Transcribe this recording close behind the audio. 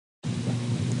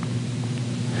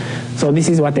So this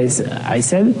is what I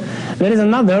said. There is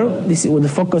another, this is the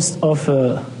focus of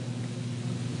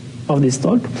this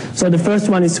talk. So the first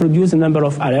one is to reduce the number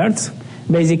of alerts.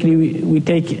 Basically, we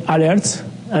take alerts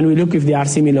and we look if they are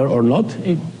similar or not.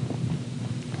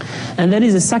 And there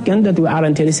is a second that we are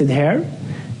interested here,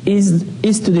 is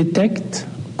to detect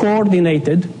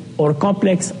coordinated or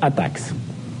complex attacks.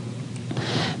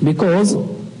 Because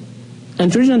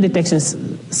intrusion detection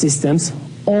systems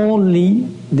only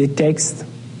detect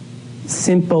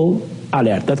simple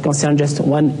alert that concern just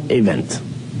one event.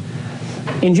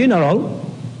 In general,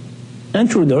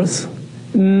 intruders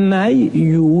may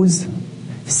use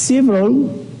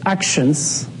several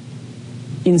actions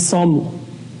in some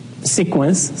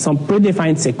sequence, some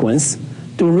predefined sequence,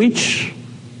 to reach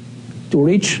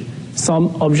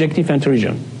some objective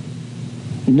intrusion.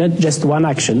 Not just one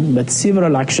action, but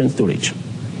several actions to reach.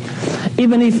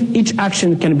 Even if each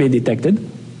action can be detected,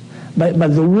 but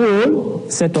the whole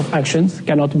set of actions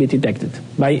cannot be detected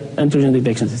by intrusion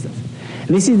detection systems.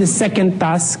 This is the second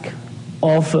task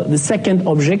of the second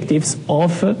objectives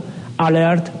of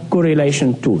alert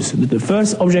correlation tools. The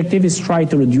first objective is try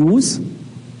to reduce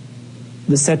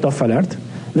the set of alert.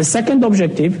 The second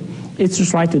objective is to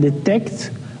try to detect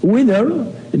whether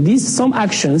some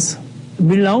actions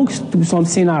belong to some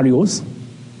scenarios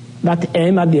that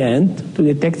aim at the end to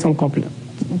detect some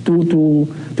to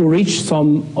reach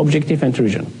some objective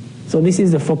intrusion. So this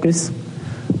is the focus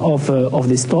of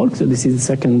this talk. So this is the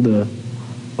second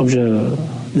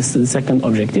this is the second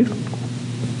objective.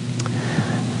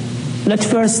 Let's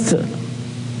first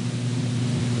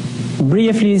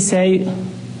briefly say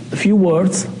a few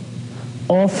words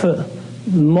of the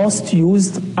most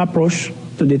used approach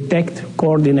to detect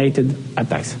coordinated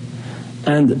attacks.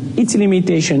 And its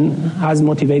limitation has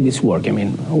motivated this work. I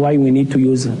mean, why we need to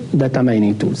use data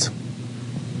mining tools.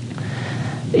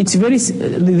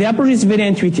 The approach is very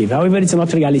intuitive. However, it's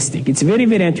not realistic. It's very,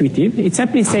 very intuitive. It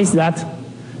simply says that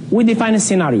we define a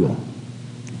scenario.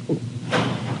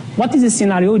 What is a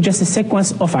scenario? Just a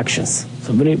sequence of actions.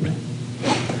 So very.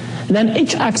 Then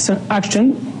each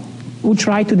action, we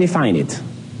try to define it.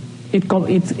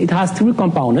 It has three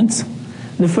components.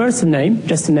 The first name,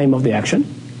 just the name of the action.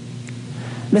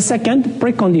 The second,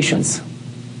 preconditions.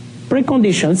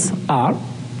 Preconditions are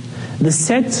the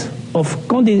set of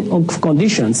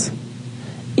conditions.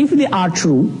 If they are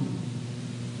true,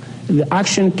 the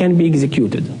action can be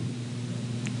executed.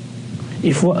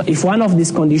 If one of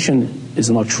these conditions is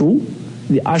not true,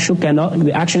 the action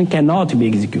cannot be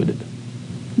executed.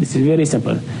 This is very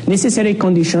simple. Necessary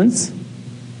conditions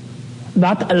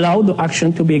that allow the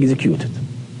action to be executed.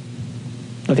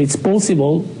 That it's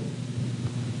possible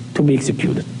to be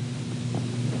executed.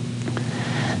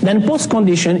 Then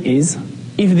post-condition is,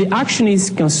 if the action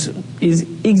is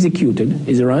executed,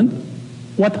 is run,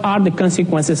 what are the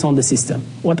consequences on the system?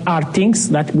 What are things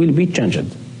that will be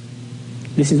changed?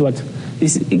 This is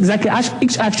exactly,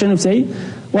 each action will say,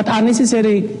 what are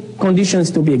necessary conditions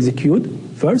to be executed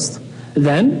first,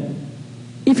 then,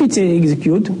 if it's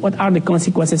executed, what are the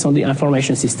consequences on the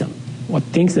information system? What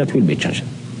things that will be changed?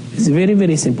 It's very,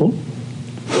 very simple.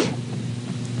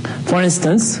 For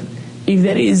instance, if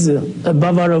there is a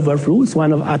buffer overflow, it's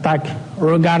one of attack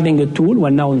regarding a tool,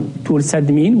 one known tool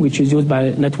admin, which is used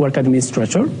by network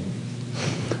administrator.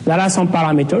 There are some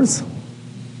parameters,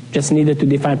 just needed to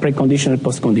define precondition and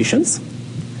post-conditions.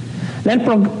 Then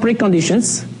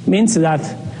preconditions means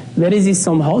that there is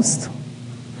some host,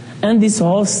 and this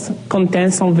host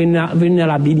contains some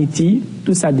vulnerability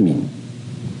to admin.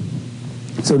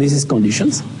 So this is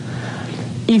conditions.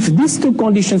 If these two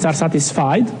conditions are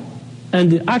satisfied, and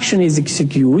the action is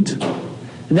executed,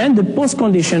 then the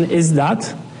post-condition is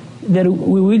that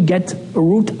we will get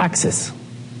root access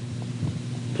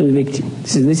to the victim.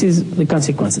 This is the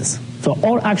consequences. So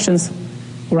all actions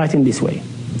right in this way.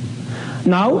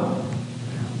 Now,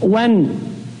 when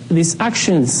these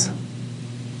actions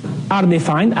are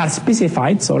defined, are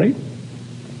specified,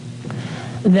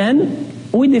 then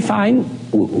we define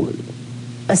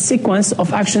a sequence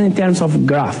of action in terms of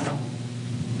graph.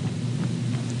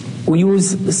 We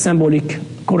use symbolic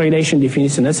correlation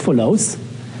definition as follows.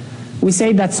 We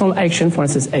say that some action, for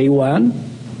instance A1,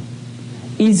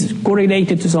 is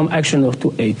correlated to some action of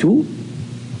A2.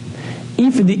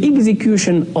 If the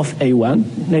execution of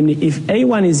A1, namely if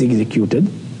A1 is executed,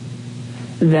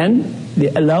 then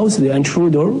it allows the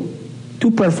intruder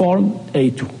to perform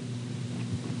A2.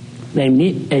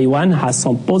 Namely, A1 has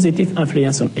some positive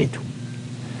influence on A2.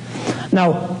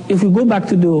 Now, if we go back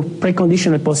to the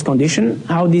precondition and postcondition,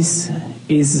 how this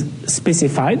is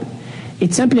specified,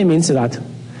 it simply means that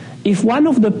if one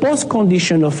of the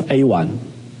postcondition of A1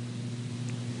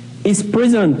 is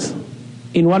present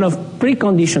in one of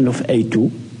precondition of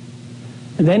A2.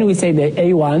 Then we say that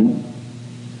A1,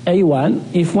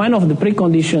 if one of the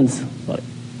preconditions,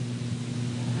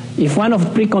 if one of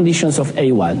the preconditions of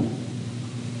A1,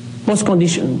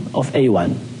 postcondition of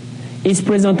A1, is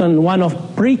present on one of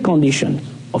preconditions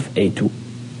of A2,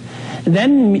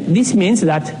 then this means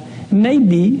that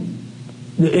maybe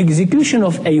the execution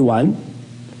of A1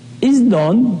 is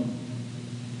done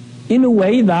in a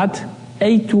way that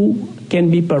A2 can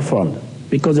be performed.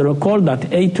 Because recall that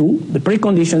A2, the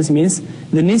preconditions means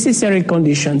the necessary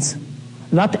conditions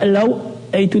that allow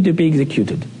A2 to be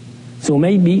executed. So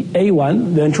maybe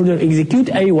A1, the intruder execute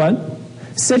A1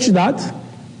 such that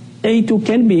A2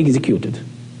 can be executed,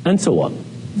 and so on.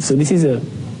 So this is a...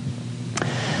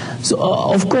 So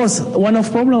of course, one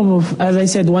of problem of, as I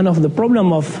said, one of the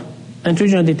problem of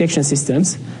intrusion detection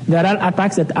systems, there are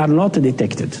attacks that are not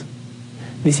detected.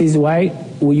 This is why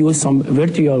we use some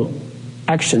virtual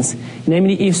actions.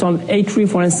 Namely, if some A3,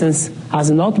 for instance,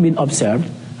 has not been observed,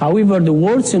 however, the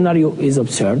worst scenario is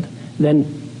observed, then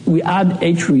we add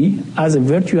A3 as a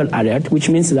virtual alert, which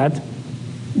means that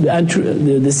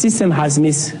the system has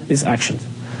missed this action.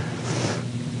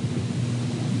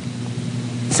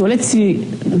 So let's see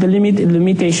the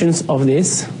limitations of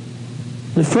this.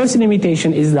 The first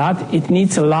limitation is that it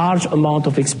needs a large amount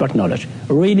of expert knowledge,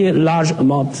 a really large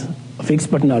amount of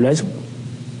expert knowledge,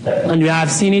 and we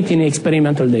have seen it in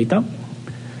experimental data.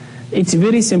 It's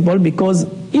very simple because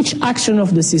each action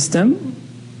of the system,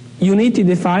 you need to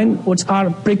define what are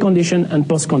precondition and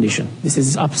postcondition. This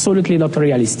is absolutely not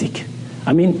realistic.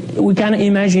 I mean, we can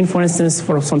imagine, for instance,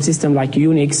 for some system like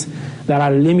Unix, there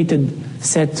are limited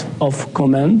set of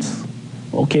commands.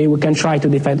 Okay, we can try to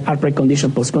define our precondition,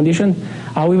 postcondition.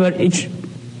 However, each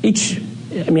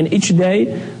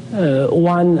day,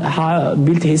 one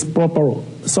built his proper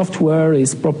software,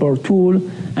 his proper tool,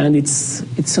 and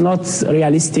it's not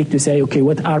realistic to say, okay,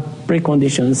 what are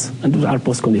preconditions and what are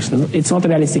postconditions? It's not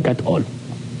realistic at all.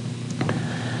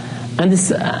 And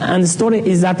the story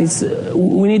is that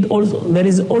there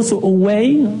is also a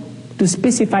way to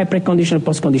specify precondition and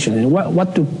postcondition, and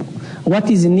what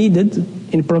is needed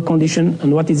in precondition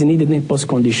and what is needed in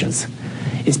postconditions.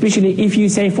 Especially if you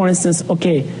say, for instance,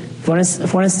 okay, for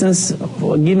instance,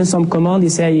 given some command, you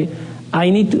say,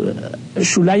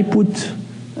 should I put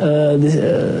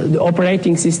the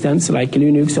operating systems like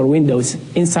Linux or Windows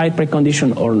inside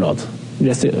precondition or not?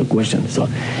 Just a question. So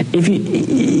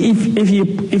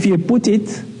if you put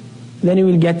it, then you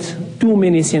will get too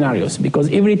many scenarios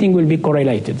because everything will be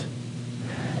correlated.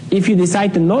 If you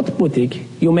decide to not put it,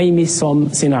 you may miss some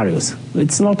scenarios.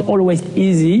 It's not always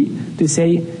easy to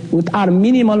say what are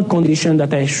minimal conditions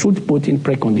that I should put in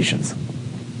preconditions.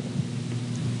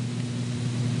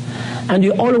 And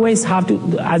you always have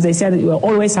to, as I said, you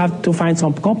always have to find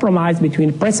some compromise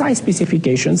between precise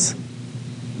specifications,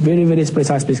 very, very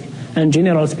precise specifications, and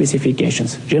general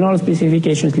specifications. General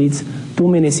specifications leads too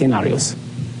many scenarios,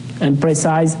 and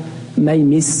precise may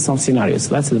miss some scenarios.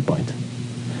 That's the point.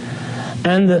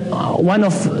 And one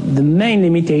of the main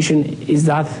limitations is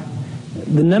that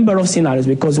the number of scenarios,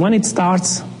 because when it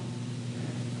starts,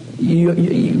 you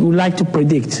would like to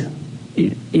predict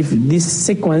if this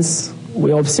sequence,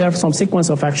 we observe some sequence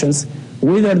of actions,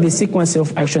 whether the sequence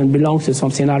of action belongs to some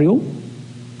scenario,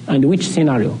 and which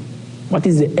scenario. What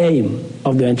is the aim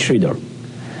of the intruder?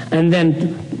 And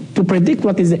then to predict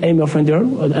what is the aim of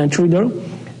the intruder,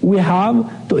 we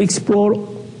have to explore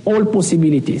all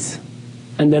possibilities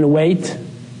and then wait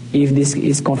if this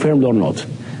is confirmed or not.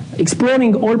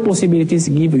 Exploring all possibilities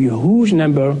gives you a huge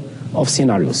number of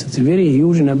scenarios. It's a very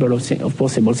huge number of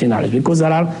possible scenarios because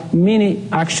there are many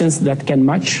actions that can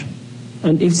match,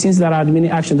 and since there are many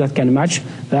actions that can match,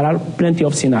 there are plenty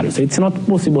of scenarios. So it's not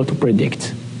possible to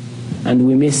predict. And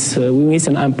we miss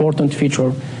an important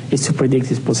feature is to predict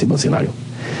this possible scenario.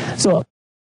 So